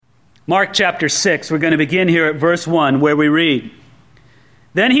Mark chapter 6, we're going to begin here at verse 1 where we read,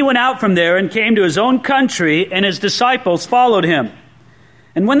 "Then he went out from there and came to his own country, and his disciples followed him.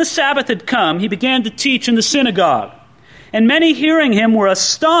 And when the Sabbath had come, he began to teach in the synagogue. And many hearing him were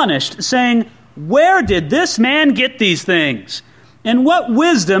astonished, saying, 'Where did this man get these things? And what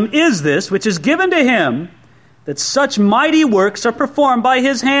wisdom is this which is given to him, that such mighty works are performed by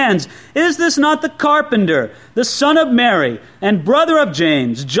his hands? Is this not the carpenter, the son of Mary, and brother of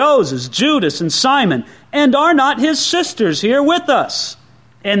James, Joseph, Judas, and Simon? And are not his sisters here with us?'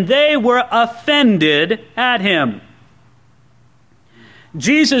 And they were offended at him."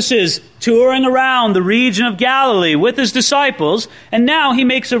 Jesus is touring around the region of Galilee with his disciples, and now he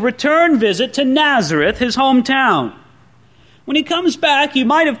makes a return visit to Nazareth, his hometown. When he comes back, you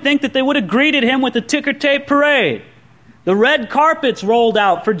might have think that they would have greeted him with a ticker tape parade. The red carpets rolled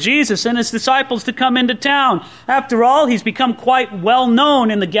out for Jesus and his disciples to come into town. After all, he's become quite well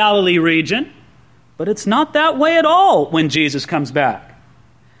known in the Galilee region. But it's not that way at all when Jesus comes back.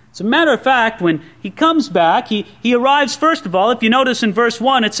 As a matter of fact, when he comes back, he arrives, first of all, if you notice in verse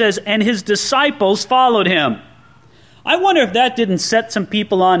 1, it says, "And his disciples followed him." I wonder if that didn't set some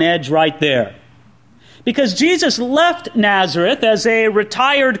people on edge right there. Because Jesus left Nazareth as a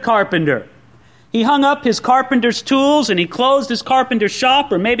retired carpenter. He hung up his carpenter's tools and he closed his carpenter's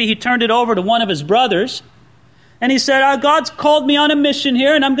shop, or maybe he turned it over to one of his brothers. And he said, God's called me on a mission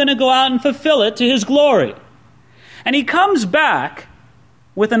here and I'm going to go out and fulfill it to his glory. And he comes back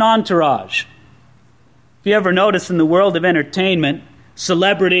with an entourage. If you ever notice in the world of entertainment,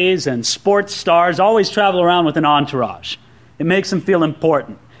 celebrities and sports stars always travel around with an entourage. It makes them feel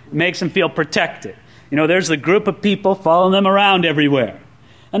important. It makes them feel protected. You know, there's a group of people following them around everywhere.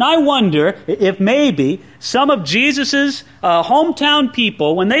 And I wonder if maybe some of Jesus' hometown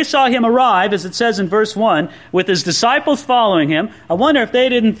people, when they saw him arrive, as it says in verse 1, with his disciples following him, I wonder if they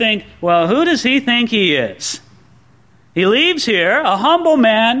didn't think, well, who does he think he is? He leaves here, a humble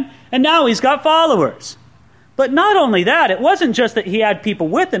man, and now he's got followers. But not only that, it wasn't just that he had people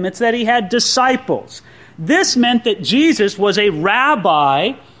with him, it's that he had disciples. This meant that Jesus was a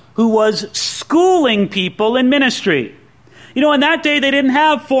rabbi who was schooling people in ministry. You know, in that day, they didn't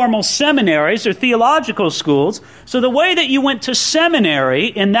have formal seminaries or theological schools. So the way that you went to seminary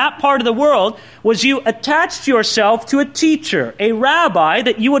in that part of the world was you attached yourself to a teacher, a rabbi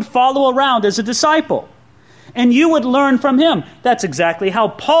that you would follow around as a disciple. And you would learn from him. That's exactly how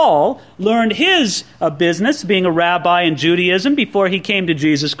Paul learned his business, being a rabbi in Judaism before he came to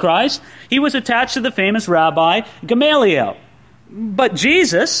Jesus Christ. He was attached to the famous rabbi Gamaliel. But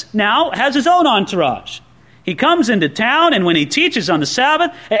Jesus now has his own entourage. He comes into town, and when he teaches on the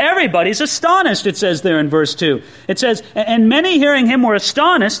Sabbath, everybody's astonished, it says there in verse 2. It says, "And many hearing him were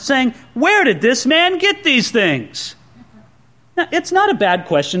astonished, saying, 'Where did this man get these things?'" Now, it's not a bad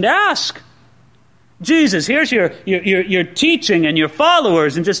question to ask. Jesus, here's your teaching and your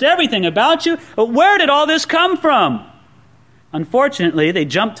followers and just everything about you. Where did all this come from? Unfortunately, they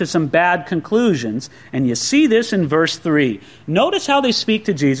jump to some bad conclusions, and you see this in verse 3. Notice how they speak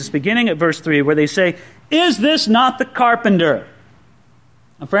to Jesus, beginning at verse 3, where they say, "Is this not the carpenter?"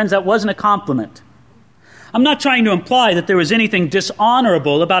 Now, friends, that wasn't a compliment. I'm not trying to imply that there was anything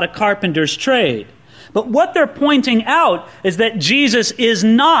dishonorable about a carpenter's trade. But what they're pointing out is that Jesus is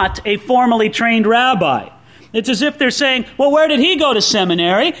not a formally trained rabbi. It's as if they're saying, well, where did he go to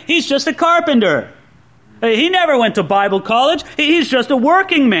seminary? He's just a carpenter. He never went to Bible college. He's just a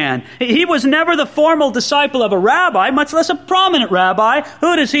working man. He was never the formal disciple of a rabbi, much less a prominent rabbi.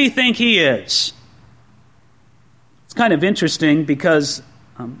 Who does he think he is? It's kind of interesting because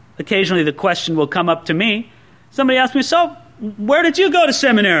occasionally the question will come up to me. Somebody asks me, so where did you go to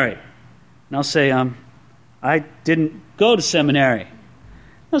seminary? And I'll say, I didn't go to seminary.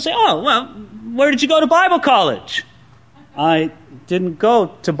 They'll say, oh, well, where did you go to Bible college? I didn't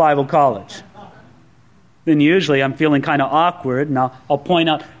go to Bible college. Then usually I'm feeling kind of awkward, and I'll point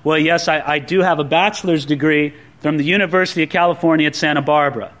out, well, yes, I do have a bachelor's degree from the University of California at Santa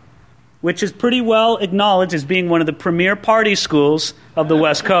Barbara, which is pretty well acknowledged as being one of the premier party schools of the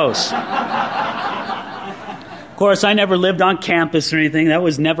West Coast. Of course, I never lived on campus or anything. That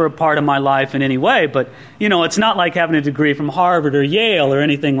was never a part of my life in any way. But, you know, it's not like having a degree from Harvard or Yale or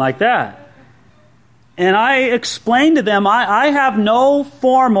anything like that. And I explained to them, I have no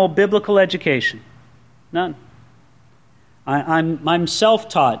formal biblical education. None. I'm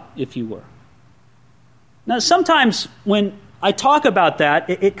self-taught, if you were. Now, sometimes when I talk about that,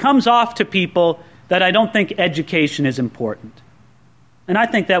 it comes off to people that I don't think education is important. And I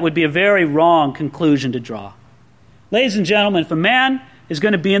think that would be a very wrong conclusion to draw. Ladies and gentlemen, if a man is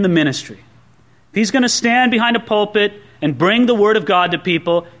going to be in the ministry, if he's going to stand behind a pulpit and bring the Word of God to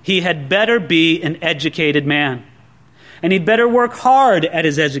people, he had better be an educated man. And he'd better work hard at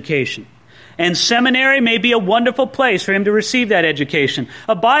his education. And seminary may be a wonderful place for him to receive that education.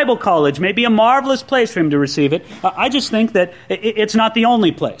 A Bible college may be a marvelous place for him to receive it. I just think that it's not the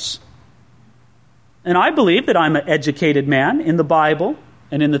only place. And I believe that I'm an educated man in the Bible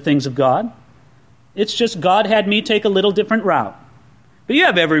and in the things of God. It's just God had me take a little different route. But you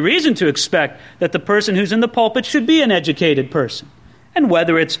have every reason to expect that the person who's in the pulpit should be an educated person. And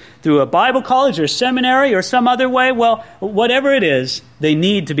whether it's through a Bible college or seminary or some other way, well, whatever it is, they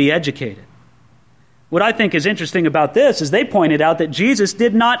need to be educated. What I think is interesting about this is they pointed out that Jesus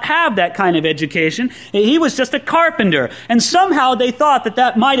did not have that kind of education. He was just a carpenter. And somehow they thought that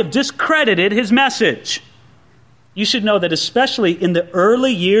that might have discredited his message. You should know that especially in the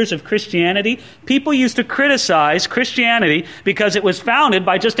early years of Christianity, people used to criticize Christianity because it was founded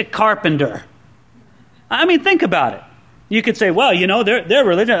by just a carpenter. I mean, think about it. You could say, well, you know, their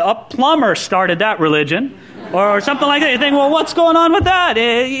religion, a plumber started that religion, or something like that. You think, well, what's going on with that?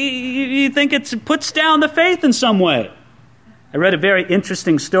 You think it puts down the faith in some way. I read a very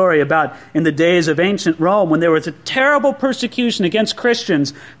interesting story about in the days of ancient Rome when there was a terrible persecution against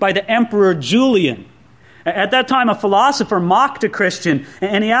Christians by the Emperor Julian. At that time, a philosopher mocked a Christian,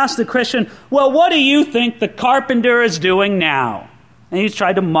 and he asked the Christian, well, what do you think the carpenter is doing now? And he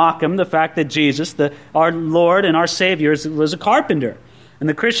tried to mock him, the fact that Jesus, our Lord and our Savior, was a carpenter. And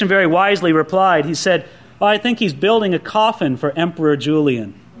the Christian very wisely replied, he said, well, I think he's building a coffin for Emperor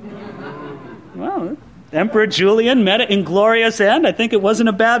Julian. Well, Emperor Julian met an inglorious end. I think it wasn't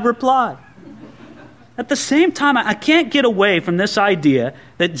a bad reply. At the same time, I can't get away from this idea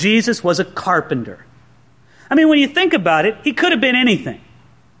that Jesus was a carpenter. I mean, when you think about it, he could have been anything.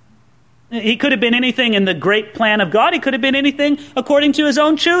 He could have been anything in the great plan of God. He could have been anything according to his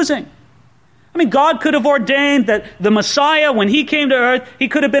own choosing. I mean, God could have ordained that the Messiah, when he came to earth, he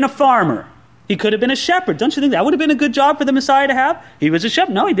could have been a farmer. He could have been a shepherd. Don't you think that would have been a good job for the Messiah to have? He was a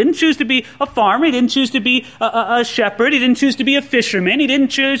shepherd. No, he didn't choose to be a farmer. He didn't choose to be a shepherd. He didn't choose to be a fisherman. He didn't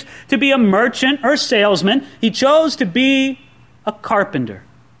choose to be a merchant or salesman. He chose to be a carpenter.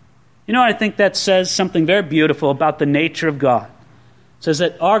 You know, I think that says something very beautiful about the nature of God. It says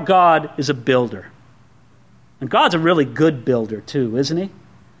that our God is a builder. And God's a really good builder too, isn't he?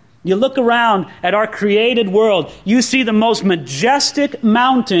 You look around at our created world, you see the most majestic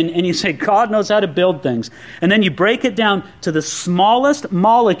mountain, and you say, God knows how to build things. And then you break it down to the smallest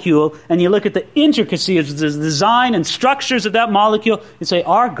molecule, and you look at the intricacies of the design and structures of that molecule, you say,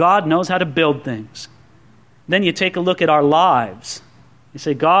 our God knows how to build things. Then you take a look at our lives. You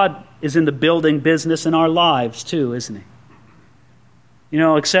say, God is in the building business in our lives too, isn't he? You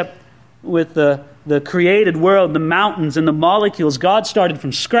know, except with the created world, the mountains and the molecules, God started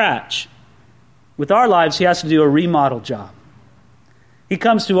from scratch. With our lives, he has to do a remodel job. He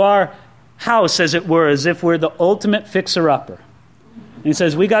comes to our house, as it were, as if we're the ultimate fixer-upper. And he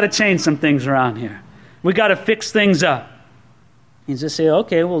says, we got to change some things around here. We got to fix things up. You just say,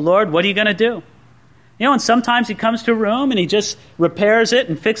 okay, well, Lord, what are you going to do? You know, and sometimes he comes to a room and he just repairs it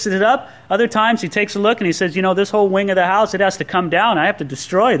and fixes it up. Other times he takes a look and he says, you know, this whole wing of the house, it has to come down. I have to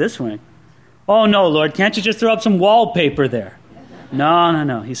destroy this wing. Oh, no, Lord, can't you just throw up some wallpaper there?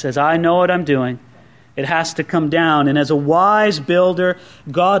 No. He says, I know what I'm doing. It has to come down. And as a wise builder,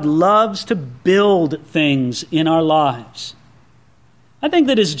 God loves to build things in our lives. I think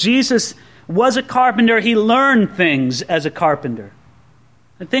that as Jesus was a carpenter, he learned things as a carpenter.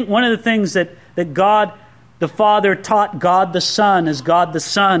 I think one of the things that God the Father taught God the Son as God the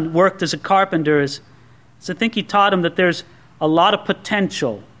Son worked as a carpenter is I think he taught him that there's a lot of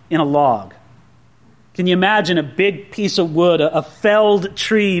potential in a log. Can you imagine a big piece of wood, a felled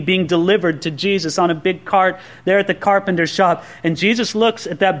tree being delivered to Jesus on a big cart there at the carpenter's shop? And Jesus looks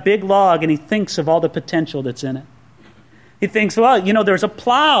at that big log and he thinks of all the potential that's in it. He thinks, well, you know, there's a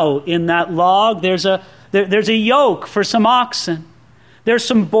plow in that log. There's a yoke for some oxen. There's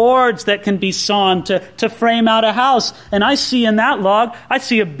some boards that can be sawn to frame out a house. And I see in that log, I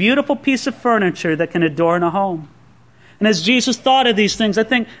see a beautiful piece of furniture that can adorn a home. And as Jesus thought of these things, I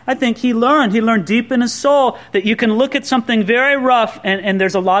think he learned deep in his soul that you can look at something very rough and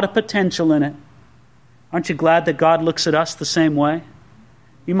there's a lot of potential in it. Aren't you glad that God looks at us the same way?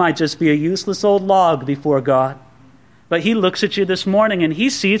 You might just be a useless old log before God. But he looks at you this morning and he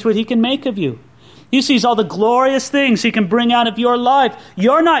sees what he can make of you. He sees all the glorious things he can bring out of your life.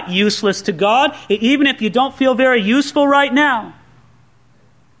 You're not useless to God, even if you don't feel very useful right now.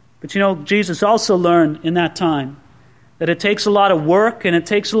 But you know, Jesus also learned in that time that it takes a lot of work and it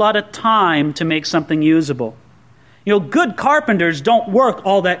takes a lot of time to make something usable. You know, good carpenters don't work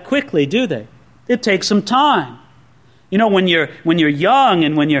all that quickly, do they? It takes some time. You know, when you're young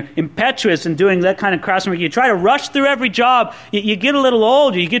and when you're impetuous and doing that kind of craftsmanship, you try to rush through every job. You get a little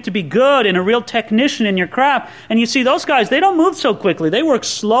older, you get to be good and a real technician in your craft. And you see those guys, they don't move so quickly. They work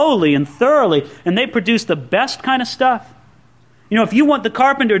slowly and thoroughly, and they produce the best kind of stuff. You know, if you want the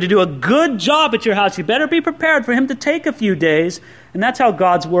carpenter to do a good job at your house, you better be prepared for him to take a few days. And that's how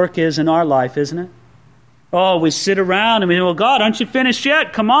God's work is in our life, isn't it? Oh, we sit around and we say, well, God, aren't you finished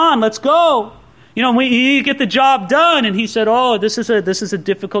yet? Come on, let's go. You know, you get the job done. And he said, oh, this is a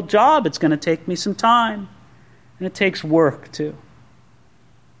difficult job. It's going to take me some time. And it takes work, too.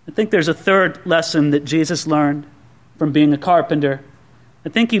 I think there's a third lesson that Jesus learned from being a carpenter. I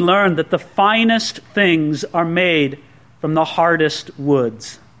think he learned that the finest things are made from the hardest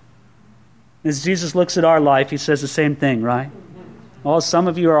woods. As Jesus looks at our life, he says the same thing, right? Oh, some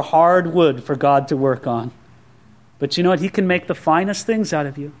of you are hard wood for God to work on. But you know what? He can make the finest things out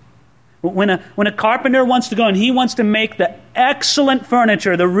of you. When a carpenter wants to go and he wants to make the excellent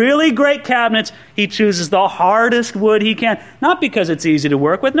furniture, the really great cabinets, he chooses the hardest wood he can. Not because it's easy to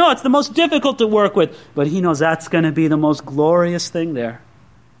work with. No, it's the most difficult to work with. But he knows that's going to be the most glorious thing there.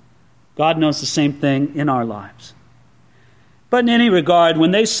 God knows the same thing in our lives. But in any regard,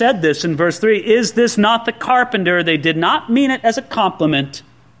 when they said this in verse 3, is this not the carpenter? They did not mean it as a compliment.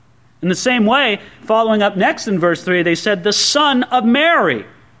 In the same way, following up next in verse 3, they said, the son of Mary.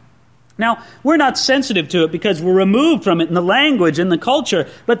 Now, we're not sensitive to it because we're removed from it in the language, in the culture.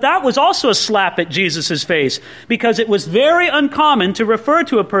 But that was also a slap at Jesus' face because it was very uncommon to refer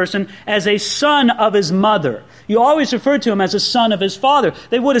to a person as a son of his mother. You always referred to him as a son of his father.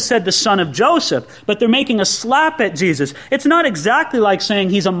 They would have said the son of Joseph, but they're making a slap at Jesus. It's not exactly like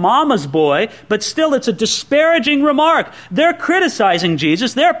saying he's a mama's boy, but still it's a disparaging remark. They're criticizing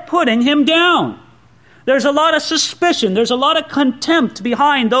Jesus. They're putting him down. There's a lot of suspicion. There's a lot of contempt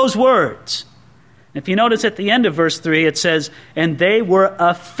behind those words. If you notice at the end of verse 3, it says, and they were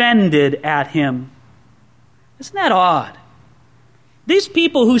offended at him. Isn't that odd? These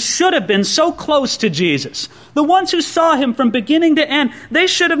people who should have been so close to Jesus, the ones who saw him from beginning to end, they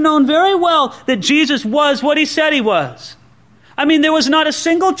should have known very well that Jesus was what he said he was. I mean, there was not a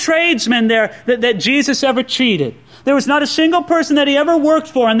single tradesman there that Jesus ever cheated. There was not a single person that he ever worked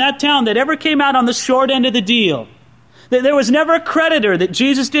for in that town that ever came out on the short end of the deal. There was never a creditor that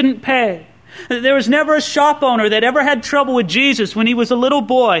Jesus didn't pay. There was never a shop owner that ever had trouble with Jesus when he was a little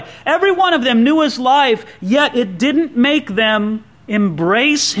boy. Every one of them knew his life, yet it didn't make them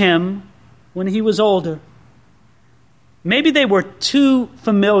embrace him when he was older. Maybe they were too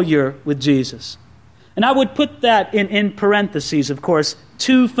familiar with Jesus. And I would put that in parentheses, of course,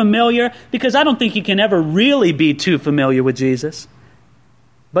 too familiar, because I don't think you can ever really be too familiar with Jesus.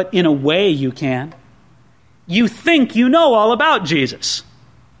 But in a way you can. You think you know all about Jesus.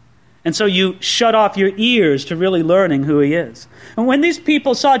 And so you shut off your ears to really learning who he is. And when these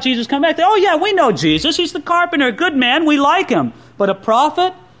people saw Jesus come back, they, oh yeah, we know Jesus. He's the carpenter, a good man. We like him. But a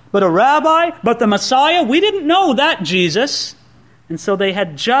prophet? But a rabbi? But the Messiah? We didn't know that Jesus. And so they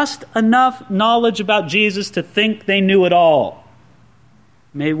had just enough knowledge about Jesus to think they knew it all.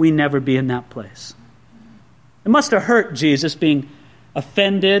 May we never be in that place. It must have hurt Jesus being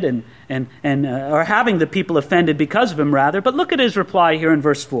offended or having the people offended because of him, rather. But look at his reply here in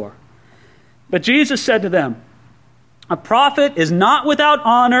verse 4. But Jesus said to them, a prophet is not without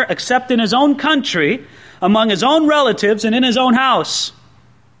honor except in his own country, among his own relatives, and in his own house.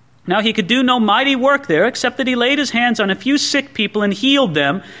 Now he could do no mighty work there, except that he laid his hands on a few sick people and healed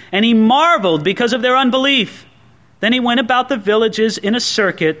them, and he marveled because of their unbelief. Then he went about the villages in a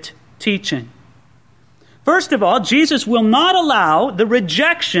circuit, teaching. First of all, Jesus will not allow the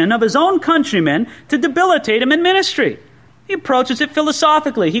rejection of his own countrymen to debilitate him in ministry. He approaches it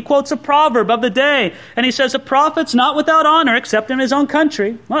philosophically. He quotes a proverb of the day, and he says, a prophet's not without honor except in his own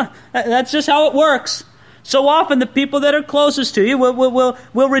country. Well, that's just how it works. So often the people that are closest to you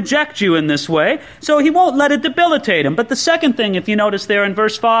will reject you in this way. So he won't let it debilitate him. But the second thing, if you notice there in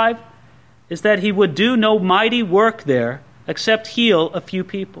verse 5, is that he would do no mighty work there except heal a few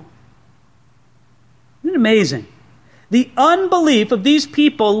people. Isn't it amazing? The unbelief of these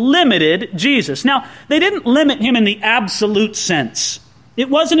people limited Jesus. Now, they didn't limit him in the absolute sense. It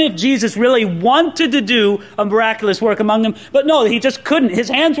wasn't if Jesus really wanted to do a miraculous work among them, but no, he just couldn't. His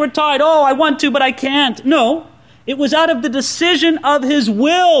hands were tied. Oh, I want to, but I can't. No, it was out of the decision of his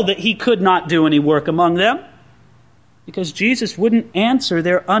will that he could not do any work among them, because Jesus wouldn't answer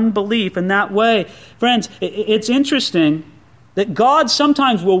their unbelief in that way. Friends, it's interesting that God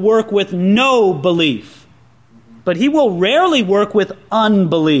sometimes will work with no belief, but he will rarely work with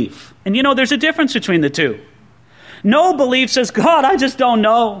unbelief. And you know, there's a difference between the two. No belief says, God, I just don't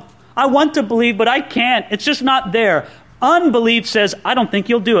know. I want to believe, but I can't. It's just not there. Unbelief says, I don't think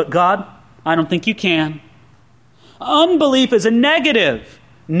you'll do it, God. I don't think you can. Unbelief is a negative.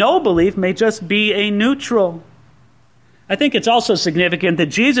 No belief may just be a neutral. I think it's also significant that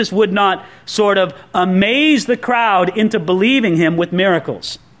Jesus would not sort of amaze the crowd into believing him with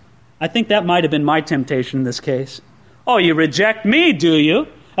miracles. I think that might have been my temptation in this case. Oh, you reject me, do you?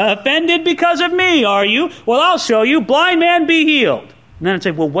 Offended because of me, are you? Well, I'll show you. Blind man, be healed. And then I'd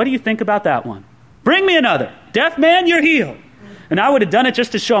say, well, what do you think about that one? Bring me another. Deaf man, you're healed. And I would have done it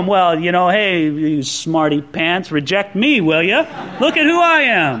just to show him, well, hey, you smarty pants, reject me, will you? Look at who I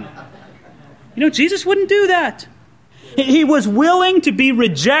am. Jesus wouldn't do that. He was willing to be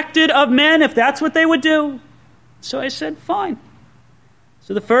rejected of men if that's what they would do. So I said, fine.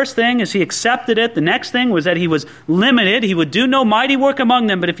 So the first thing is he accepted it. The next thing was that he was limited. He would do no mighty work among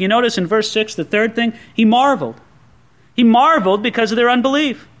them. But if you notice in verse 6, the third thing, he marveled. He marveled because of their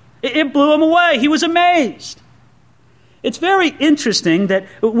unbelief. It blew him away. He was amazed. It's very interesting that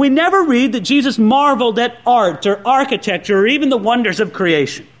we never read that Jesus marveled at art or architecture or even the wonders of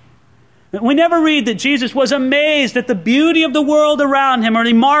creation. We never read that Jesus was amazed at the beauty of the world around him or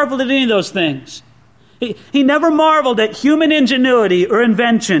he marveled at any of those things. He never marveled at human ingenuity or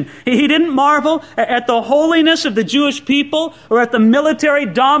invention. He didn't marvel at the holiness of the Jewish people or at the military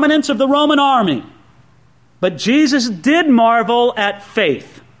dominance of the Roman army. But Jesus did marvel at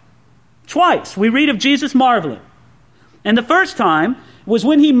faith. Twice we read of Jesus marveling. And the first time was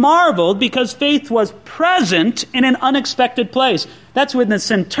when he marveled because faith was present in an unexpected place. That's when the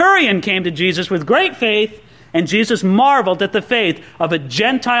centurion came to Jesus with great faith, and Jesus marveled at the faith of a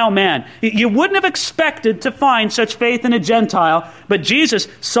Gentile man. You wouldn't have expected to find such faith in a Gentile, but Jesus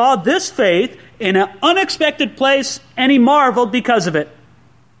saw this faith in an unexpected place, and he marveled because of it.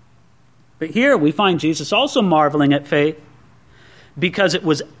 But here we find Jesus also marveling at faith because it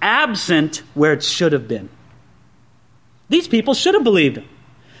was absent where it should have been. These people should have believed him.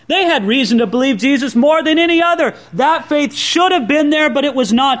 They had reason to believe Jesus more than any other. That faith should have been there, but it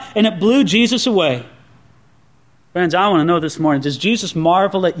was not, and it blew Jesus away. Friends, I want to know this morning, does Jesus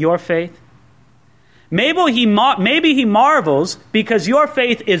marvel at your faith? Maybe he marvels because your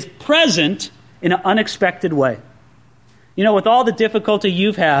faith is present in an unexpected way. With all the difficulty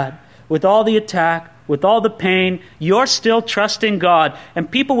you've had, with all the attack, with all the pain, you're still trusting God. And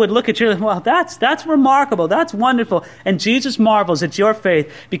people would look at you and, well, that's remarkable, that's wonderful. And Jesus marvels at your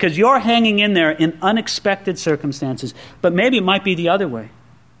faith because you're hanging in there in unexpected circumstances. But maybe it might be the other way.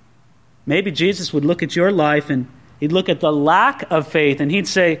 Maybe Jesus would look at your life and he'd look at the lack of faith and he'd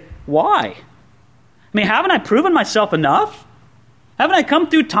say, why? Haven't I proven myself enough? Haven't I come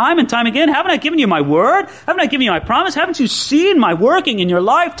through time and time again? Haven't I given you my word? Haven't I given you my promise? Haven't you seen my working in your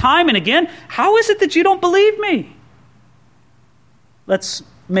life time and again? How is it that you don't believe me? Let's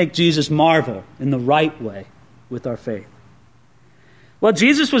make Jesus marvel in the right way with our faith. Well,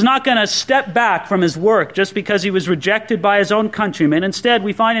 Jesus was not going to step back from his work just because he was rejected by his own countrymen. Instead,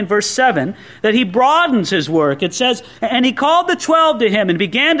 we find in verse 7 that he broadens his work. It says, and he called the 12 to him and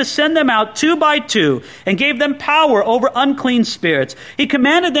began to send them out 2 by 2 and gave them power over unclean spirits. He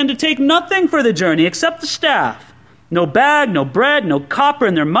commanded them to take nothing for the journey except the staff. No bag, no bread, no copper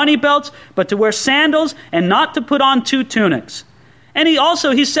in their money belts, but to wear sandals and not to put on 2 tunics. And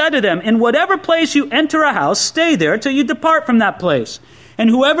he said to them, in whatever place you enter a house, stay there till you depart from that place. And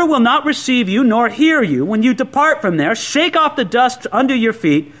whoever will not receive you nor hear you, when you depart from there, shake off the dust under your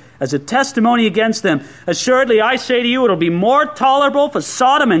feet as a testimony against them. Assuredly, I say to you, it will be more tolerable for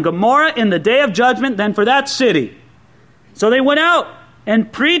Sodom and Gomorrah in the day of judgment than for that city. So they went out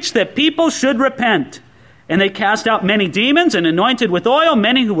and preached that people should repent. And they cast out many demons and anointed with oil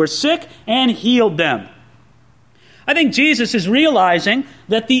many who were sick and healed them. I think Jesus is realizing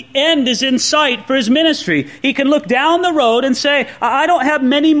that the end is in sight for his ministry. He can look down the road and say, I don't have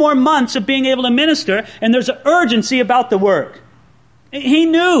many more months of being able to minister, and there's an urgency about the work. He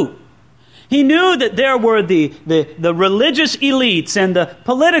knew. He knew that there were the religious elites and the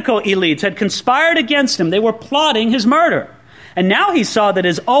political elites had conspired against him. They were plotting his murder. And now he saw that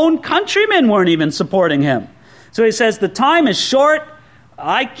his own countrymen weren't even supporting him. So he says, the time is short.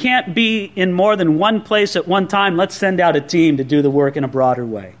 I can't be in more than one place at one time. Let's send out a team to do the work in a broader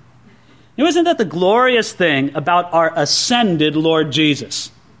way. Isn't that the glorious thing about our ascended Lord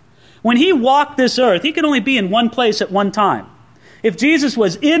Jesus? When he walked this earth, he could only be in one place at one time. If Jesus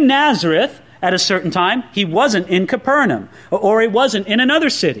was in Nazareth at a certain time, he wasn't in Capernaum, or he wasn't in another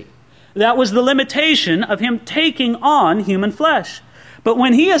city. That was the limitation of him taking on human flesh. But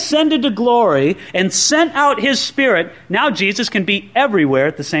when he ascended to glory and sent out his Spirit, now Jesus can be everywhere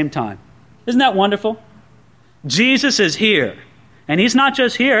at the same time. Isn't that wonderful? Jesus is here. And he's not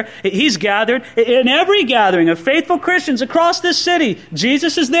just here. He's gathered in every gathering of faithful Christians across this city.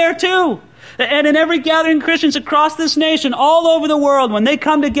 Jesus is there too. And in every gathering of Christians across this nation, all over the world, when they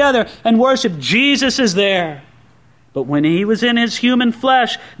come together and worship, Jesus is there. But when he was in his human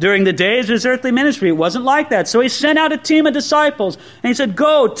flesh during the days of his earthly ministry, it wasn't like that. So he sent out a team of disciples, and he said,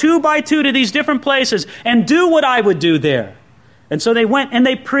 go 2 by 2 to these different places and do what I would do there. And so they went and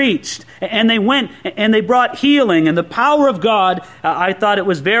they preached, and they went and they brought healing and the power of God. I thought it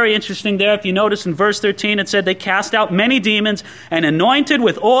was very interesting there. If you notice in verse 13, it said they cast out many demons and anointed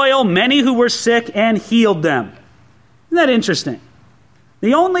with oil many who were sick and healed them. Isn't that interesting?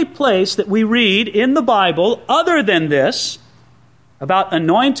 The only place that we read in the Bible other than this about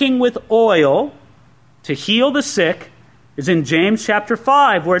anointing with oil to heal the sick is in James chapter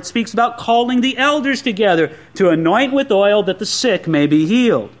 5, where it speaks about calling the elders together to anoint with oil that the sick may be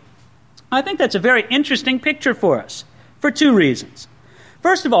healed. I think that's a very interesting picture for us for 2 reasons.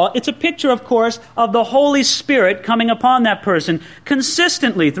 First of all, it's a picture, of course, of the Holy Spirit coming upon that person.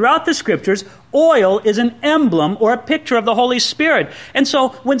 Consistently throughout the Scriptures, oil is an emblem or a picture of the Holy Spirit. And so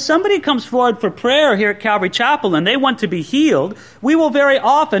when somebody comes forward for prayer here at Calvary Chapel and they want to be healed, we will very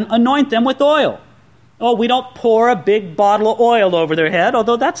often anoint them with oil. Oh, we don't pour a big bottle of oil over their head,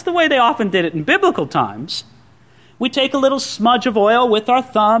 although that's the way they often did it in biblical times. We take a little smudge of oil with our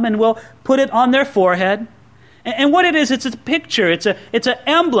thumb and we'll put it on their forehead. And what it is, it's a picture, it's an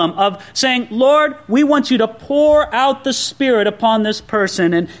emblem of saying, Lord, we want you to pour out the Spirit upon this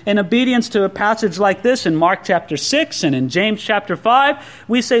person. And in obedience to a passage like this in Mark chapter 6 and in James chapter 5,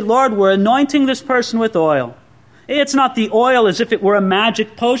 we say, Lord, we're anointing this person with oil. It's not the oil as if it were a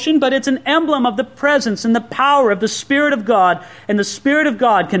magic potion, but it's an emblem of the presence and the power of the Spirit of God. And the Spirit of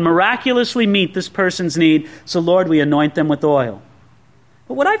God can miraculously meet this person's need. So, Lord, we anoint them with oil.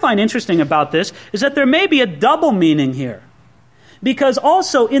 But what I find interesting about this is that there may be a double meaning here. Because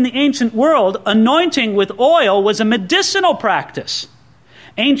also in the ancient world, anointing with oil was a medicinal practice.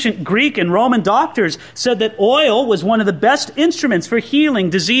 Ancient Greek and Roman doctors said that oil was one of the best instruments for healing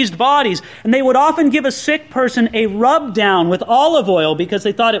diseased bodies. And they would often give a sick person a rub down with olive oil because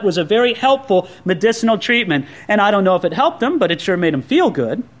they thought it was a very helpful medicinal treatment. And I don't know if it helped them, but it sure made them feel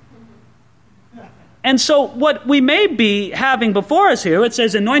good. And so what we may be having before us here, it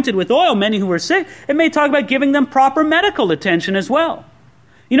says anointed with oil, many who were sick. It may talk about giving them proper medical attention as well.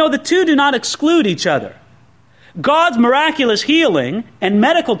 You know, the two do not exclude each other. God's miraculous healing and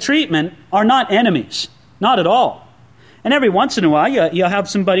medical treatment are not enemies. Not at all. And every once in a while, you'll have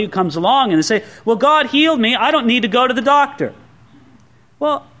somebody who comes along and they say, well, God healed me. I don't need to go to the doctor.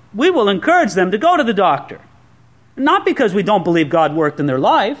 Well, we will encourage them to go to the doctor. Not because we don't believe God worked in their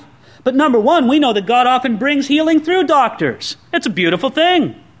life. But number one, we know that God often brings healing through doctors. It's a beautiful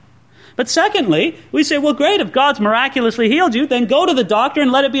thing. But secondly, we say, well, great, if God's miraculously healed you, then go to the doctor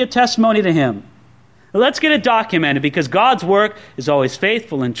and let it be a testimony to him. Let's get it documented because God's work is always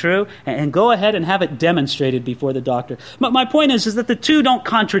faithful and true, and go ahead and have it demonstrated before the doctor. But my point is that the two don't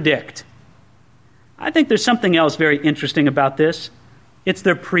contradict. I think there's something else very interesting about this. It's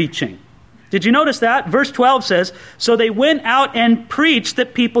their preaching. Did you notice that? Verse 12 says, so they went out and preached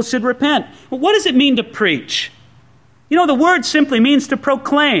that people should repent. Well, what does it mean to preach? You know, the word simply means to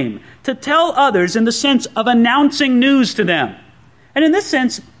proclaim, to tell others in the sense of announcing news to them. And in this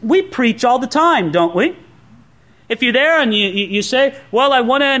sense, we preach all the time, don't we? If you're there and you say, well, I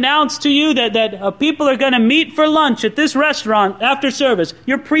want to announce to you that people are going to meet for lunch at this restaurant after service,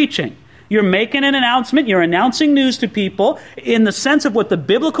 you're preaching. You're making an announcement. You're announcing news to people in the sense of what the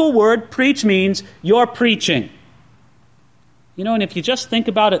biblical word preach means. You're preaching. You know, and if you just think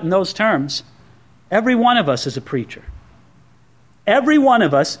about it in those terms, every one of us is a preacher. Every one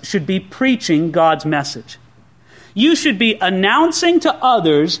of us should be preaching God's message. You should be announcing to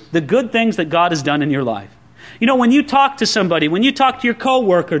others the good things that God has done in your life. You know, when you talk to somebody, when you talk to your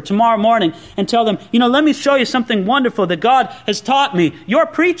coworker tomorrow morning and tell them, you know, let me show you something wonderful that God has taught me, you're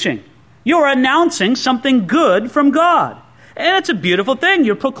preaching. You're announcing something good from God. And it's a beautiful thing.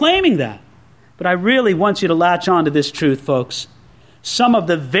 You're proclaiming that. But I really want you to latch on to this truth, folks. Some of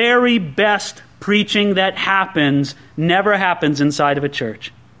the very best preaching that happens never happens inside of a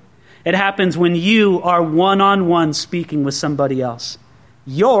church. It happens when you are one-on-one speaking with somebody else.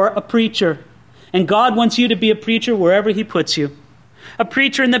 You're a preacher. And God wants you to be a preacher wherever He puts you. A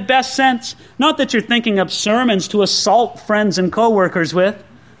preacher in the best sense. Not that you're thinking up sermons to assault friends and coworkers with,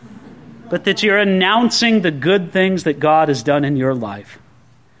 but that you're announcing the good things that God has done in your life.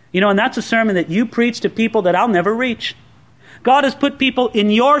 You know, and that's a sermon that you preach to people that I'll never reach. God has put people in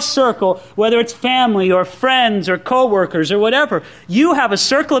your circle, whether it's family or friends or coworkers or whatever. You have a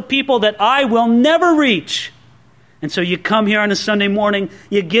circle of people that I will never reach. And so you come here on a Sunday morning,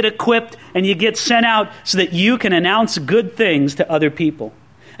 you get equipped, and you get sent out so that you can announce good things to other people.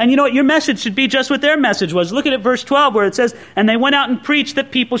 And you know what? Your message should be just what their message was. Look at it, verse 12, where it says, and they went out and preached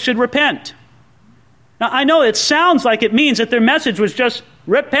that people should repent. Now, I know it sounds like it means that their message was just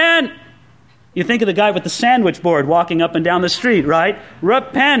repent. You think of the guy with the sandwich board walking up and down the street, right?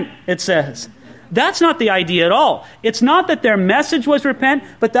 Repent, it says. That's not the idea at all. It's not that their message was repent,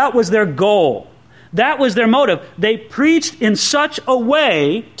 but that was their goal. That was their motive. They preached in such a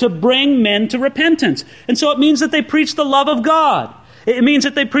way to bring men to repentance. And so it means that they preached the love of God. It means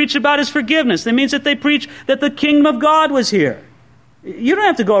that they preached about His forgiveness. It means that they preached that the kingdom of God was here. You don't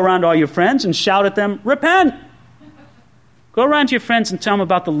have to go around to all your friends and shout at them, repent. Go around to your friends and tell them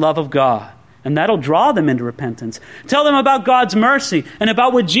about the love of God. And that'll draw them into repentance. Tell them about God's mercy and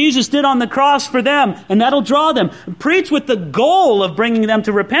about what Jesus did on the cross for them. And that'll draw them. Preach with the goal of bringing them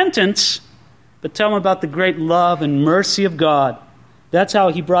to repentance. But tell them about the great love and mercy of God. That's how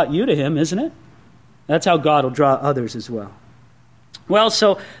He brought you to Him, isn't it? That's how God will draw others as well. Well,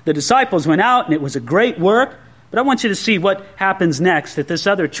 so the disciples went out and it was a great work. But I want you to see what happens next at this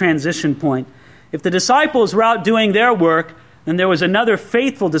other transition point. If the disciples were out doing their work, then there was another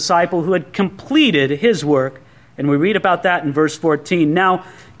faithful disciple who had completed his work. And we read about that in verse 14. Now,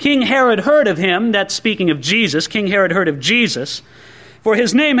 King Herod heard of him, that's speaking of Jesus. King Herod heard of Jesus, for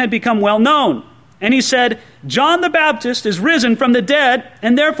his name had become well known. And he said, John the Baptist is risen from the dead,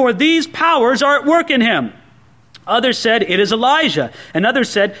 and therefore these powers are at work in him. Others said, it is Elijah. And others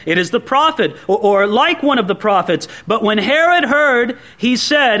said, it is the prophet, or like one of the prophets. But when Herod heard, he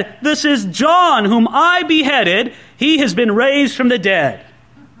said, this is John, whom I beheaded. He has been raised from the dead.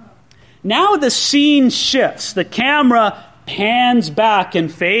 Now the scene shifts. The camera pans back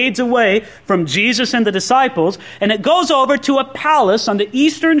and fades away from Jesus and the disciples, and it goes over to a palace on the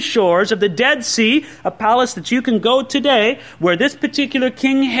eastern shores of the Dead Sea, a palace that you can go today, where this particular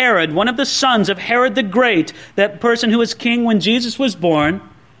King Herod, one of the sons of Herod the Great, that person who was king when Jesus was born,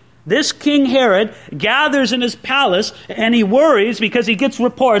 this King Herod gathers in his palace, and he worries because he gets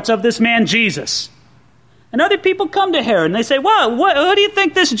reports of this man Jesus. And other people come to Herod and they say, well, who do you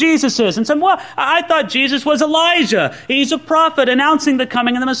think this Jesus is? And say, well, I thought Jesus was Elijah. He's a prophet announcing the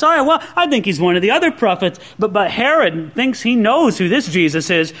coming of the Messiah. Well, I think he's one of the other prophets. But Herod thinks he knows who this Jesus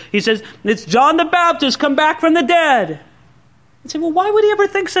is. He says, it's John the Baptist come back from the dead. You say, well, why would he ever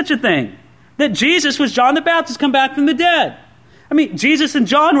think such a thing? That Jesus was John the Baptist come back from the dead. I mean, Jesus and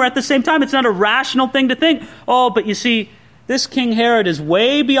John were at the same time. It's not a rational thing to think. Oh, but you see, this King Herod is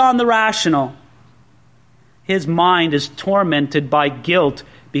way beyond the rational. His mind is tormented by guilt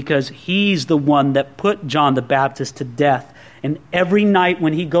because he's the one that put John the Baptist to death. And every night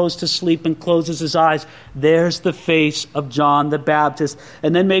when he goes to sleep and closes his eyes, there's the face of John the Baptist.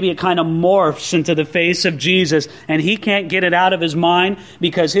 And then maybe it kind of morphs into the face of Jesus. And he can't get it out of his mind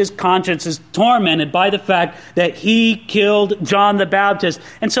because his conscience is tormented by the fact that he killed John the Baptist.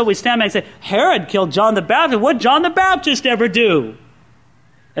 And so we stand back and say, Herod killed John the Baptist. What did John the Baptist ever do?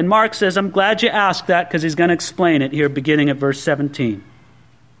 And Mark says, I'm glad you asked that, because he's going to explain it here beginning at verse 17.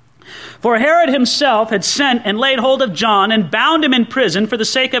 For Herod himself had sent and laid hold of John and bound him in prison for the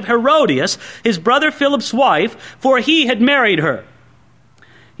sake of Herodias, his brother Philip's wife, for he had married her.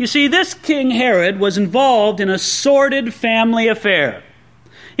 You see, this King Herod was involved in a sordid family affair.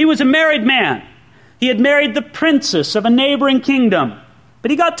 He was a married man. He had married the princess of a neighboring kingdom. But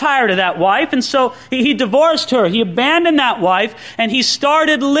he got tired of that wife, and so he divorced her. He abandoned that wife, and he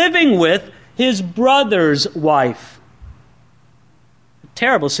started living with his brother's wife. A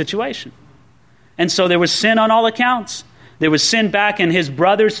terrible situation. And so there was sin on all accounts. There was sin back in his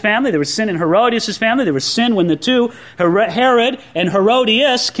brother's family. There was sin in Herodias' family. There was sin when the two, Herod and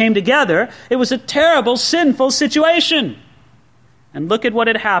Herodias, came together. It was a terrible, sinful situation. And look at what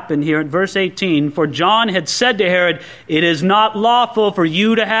had happened here in verse 18. For John had said to Herod, it is not lawful for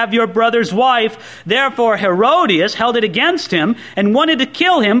you to have your brother's wife. Therefore Herodias held it against him and wanted to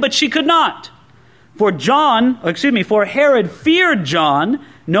kill him, but she could not. For Herod feared John,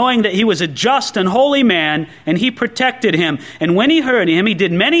 knowing that he was a just and holy man, and he protected him. And when he heard him, he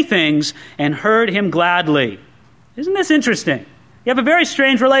did many things and heard him gladly. Isn't this interesting? You have a very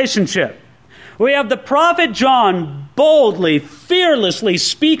strange relationship. We have the prophet John boldly, fearlessly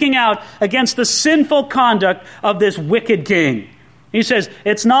speaking out against the sinful conduct of this wicked king. He says,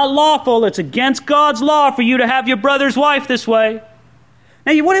 it's not lawful, it's against God's law for you to have your brother's wife this way.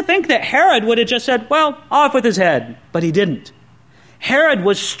 Now you wouldn't think that Herod would have just said, well, off with his head. But he didn't. Herod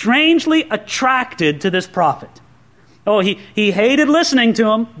was strangely attracted to this prophet. Oh, he hated listening to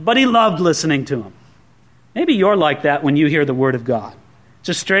him, but he loved listening to him. Maybe you're like that when you hear the word of God. It's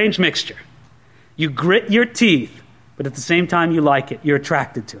a strange mixture. You grit your teeth but at the same time you like it. You're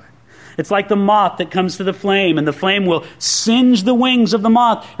attracted to it. It's like the moth that comes to the flame, and the flame will singe the wings of the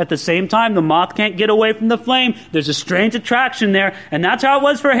moth. At the same time, the moth can't get away from the flame. There's a strange attraction there, and that's how it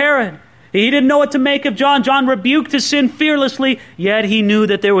was for Herod. He didn't know what to make of John. John rebuked his sin fearlessly, yet he knew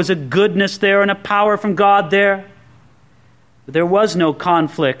that there was a goodness there and a power from God there. But there was no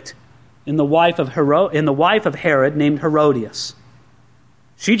conflict in the wife of Herod named Herodias.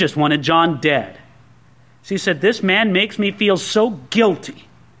 She just wanted John dead. She said, "This man makes me feel so guilty.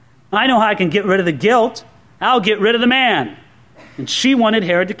 I know how I can get rid of the guilt. I'll get rid of the man." And she wanted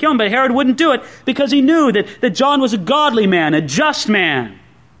Herod to kill him, but Herod wouldn't do it because he knew that John was a godly man, a just man.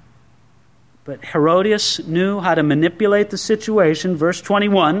 But Herodias knew how to manipulate the situation. Verse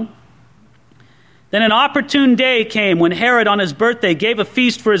 21, "Then an opportune day came when Herod on his birthday gave a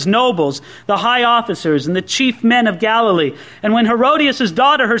feast for his nobles, the high officers, and the chief men of Galilee. And when Herodias'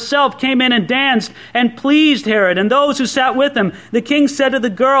 daughter herself came in and danced and pleased Herod and those who sat with him, the king said to the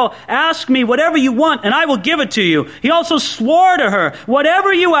girl, 'Ask me whatever you want, and I will give it to you.' He also swore to her,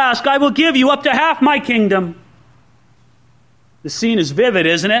 'Whatever you ask, I will give you, up to half my kingdom.'" The scene is vivid,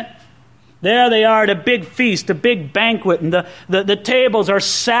 isn't it? There they are at a big feast, a big banquet, and the tables are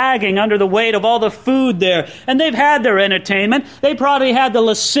sagging under the weight of all the food there. And they've had their entertainment. They probably had the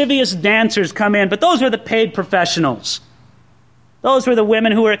lascivious dancers come in, but those were the paid professionals. Those were the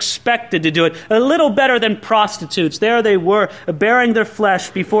women who were expected to do it, a little better than prostitutes. There they were, bearing their flesh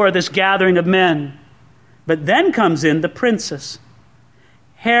before this gathering of men. But then comes in the princess,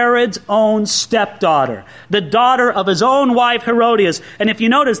 Herod's own stepdaughter, the daughter of his own wife Herodias. And if you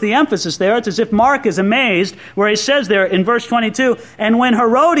notice the emphasis there, it's as if Mark is amazed, where he says there in verse 22, "And when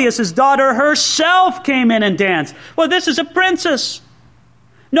Herodias' daughter herself came in and danced." Well, this is a princess.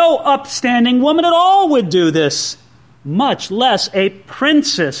 No upstanding woman at all would do this, much less a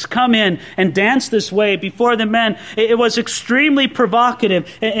princess come in and dance this way before the men. It was extremely provocative,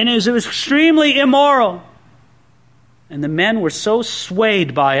 and it was extremely immoral. And the men were so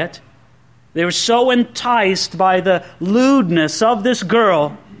swayed by it, they were so enticed by the lewdness of this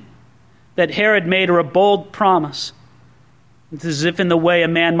girl, that Herod made her a bold promise. It's as if in the way a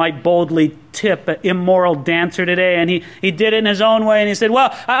man might boldly tip an immoral dancer today, and he did it in his own way, and he said,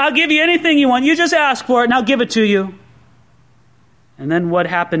 "Well, I'll give you anything you want. You just ask for it, and I'll give it to you." And then what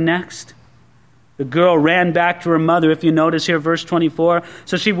happened next? The girl ran back to her mother, if you notice here, verse 24.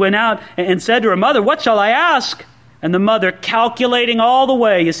 So she went out and said to her mother, "What shall I ask?" And the mother, calculating all the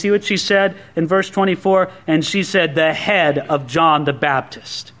way, you see what she said in verse 24? And she said, "The head of John the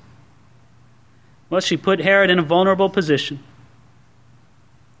Baptist." Well, she put Herod in a vulnerable position.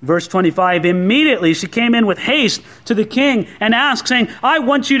 Verse 25, "Immediately she came in with haste to the king and asked, saying, 'I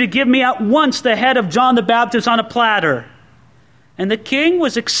want you to give me at once the head of John the Baptist on a platter.' And the king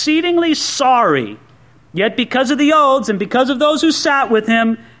was exceedingly sorry. Yet because of the oaths and because of those who sat with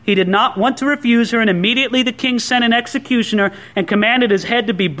him, he did not want to refuse her, and immediately the king sent an executioner and commanded his head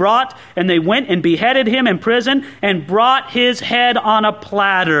to be brought, and they went and beheaded him in prison and brought his head on a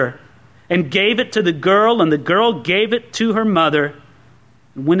platter and gave it to the girl, and the girl gave it to her mother.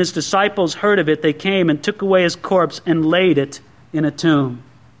 And when his disciples heard of it, they came and took away his corpse and laid it in a tomb."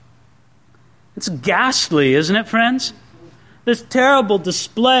 It's ghastly, isn't it, friends? This terrible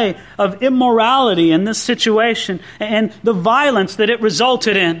display of immorality in this situation and the violence that it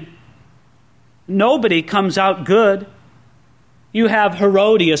resulted in. Nobody comes out good. You have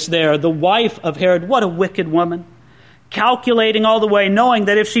Herodias there, the wife of Herod. What a wicked woman. Calculating all the way, knowing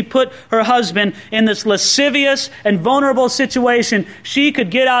that if she put her husband in this lascivious and vulnerable situation, she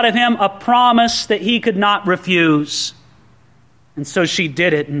could get out of him a promise that he could not refuse. And so she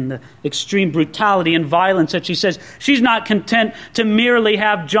did it in the extreme brutality and violence that she says. She's not content to merely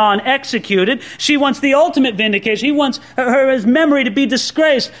have John executed. She wants the ultimate vindication. He wants his memory to be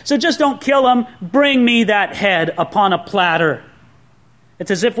disgraced. So just don't kill him. Bring me that head upon a platter.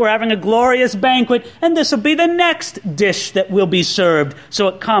 It's as if we're having a glorious banquet, and this will be the next dish that will be served. So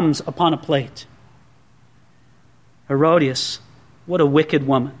it comes upon a plate. Herodias, what a wicked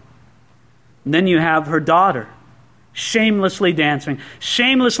woman. And then you have her daughter, shamelessly dancing,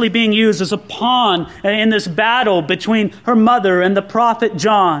 shamelessly being used as a pawn in this battle between her mother and the prophet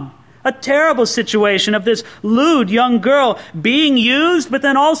John. A terrible situation of this lewd young girl being used, but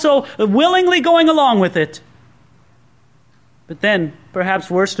then also willingly going along with it. But then, perhaps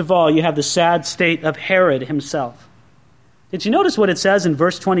worst of all, you have the sad state of Herod himself. Did you notice what it says in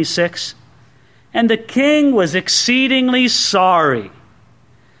verse 26? "And the king was exceedingly sorry.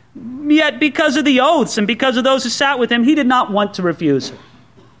 Yet because of the oaths and because of those who sat with him, he did not want to refuse her."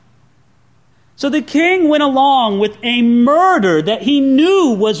 So the king went along with a murder that he knew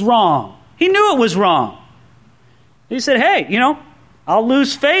was wrong. He knew it was wrong. He said, hey, I'll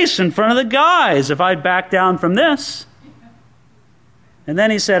lose face in front of the guys if I back down from this. And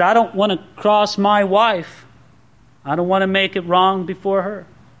then he said, I don't want to cross my wife. I don't want to make it wrong before her.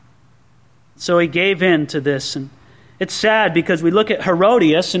 So he gave in to this. And it's sad because we look at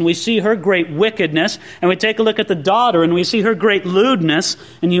Herodias and we see her great wickedness, and we take a look at the daughter and we see her great lewdness,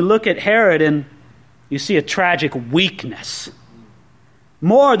 and you look at Herod and you see a tragic weakness.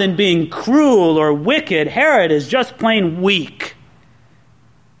 More than being cruel or wicked, Herod is just plain weak.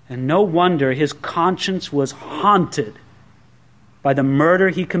 And no wonder his conscience was haunted by the murder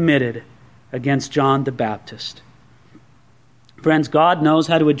he committed against John the Baptist. Friends, God knows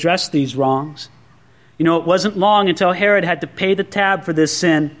how to address these wrongs. It wasn't long until Herod had to pay the tab for this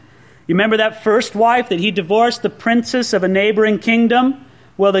sin. You remember that first wife that he divorced, the princess of a neighboring kingdom?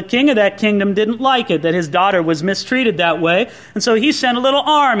 Well, the king of that kingdom didn't like it, that his daughter was mistreated that way. And so he sent a little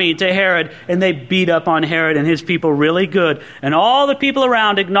army to Herod, and they beat up on Herod and his people really good. And all the people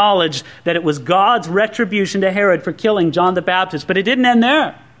around acknowledged that it was God's retribution to Herod for killing John the Baptist. But it didn't end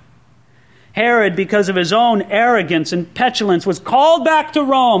there. Herod, because of his own arrogance and petulance, was called back to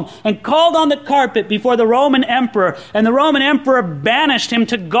Rome and called on the carpet before the Roman emperor. And the Roman emperor banished him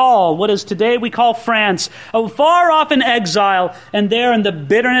to Gaul, what is today we call France, far off in exile. And there in the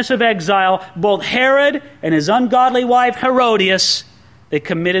bitterness of exile, both Herod and his ungodly wife Herodias, they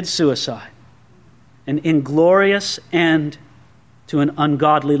committed suicide. An inglorious end to an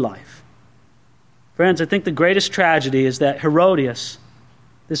ungodly life. Friends, I think the greatest tragedy is that Herodias,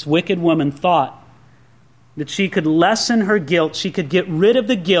 this wicked woman, thought that she could lessen her guilt, she could get rid of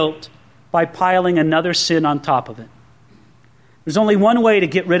the guilt by piling another sin on top of it. There's only one way to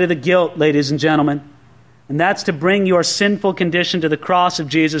get rid of the guilt, ladies and gentlemen, and that's to bring your sinful condition to the cross of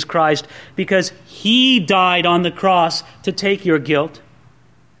Jesus Christ, because He died on the cross to take your guilt.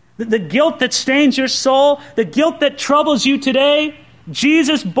 The guilt that stains your soul, the guilt that troubles you today,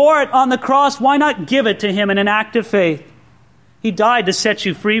 Jesus bore it on the cross. Why not give it to Him in an act of faith? He died to set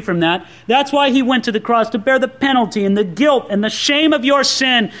you free from that. That's why He went to the cross, to bear the penalty and the guilt and the shame of your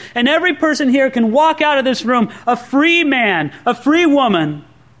sin. And every person here can walk out of this room a free man, a free woman.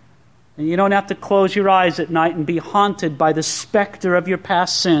 And you don't have to close your eyes at night and be haunted by the specter of your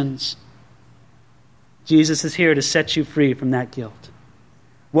past sins. Jesus is here to set you free from that guilt.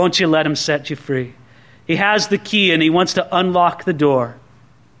 Won't you let Him set you free? He has the key and He wants to unlock the door.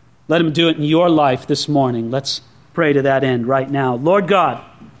 Let Him do it in your life this morning. Let's pray to that end right now. Lord God,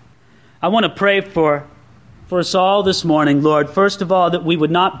 I want to pray for us all this morning, Lord. First of all, that we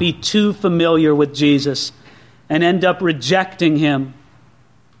would not be too familiar with Jesus and end up rejecting Him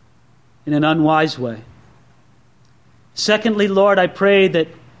in an unwise way. Secondly, Lord, I pray that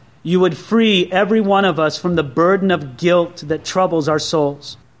You would free every one of us from the burden of guilt that troubles our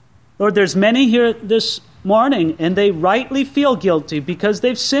souls. Lord, there's many here this morning, and they rightly feel guilty because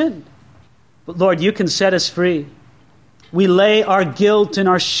they've sinned. But Lord, You can set us free. We lay our guilt and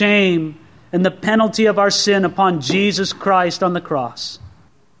our shame and the penalty of our sin upon Jesus Christ on the cross.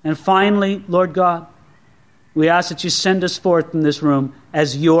 And finally, Lord God, we ask that You send us forth from this room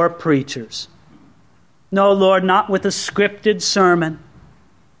as Your preachers. No, Lord, not with a scripted sermon,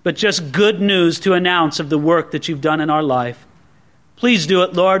 but just good news to announce of the work that You've done in our life. Please do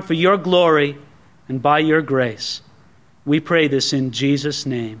it, Lord, for Your glory and by Your grace. We pray this in Jesus'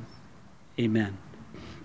 name. Amen.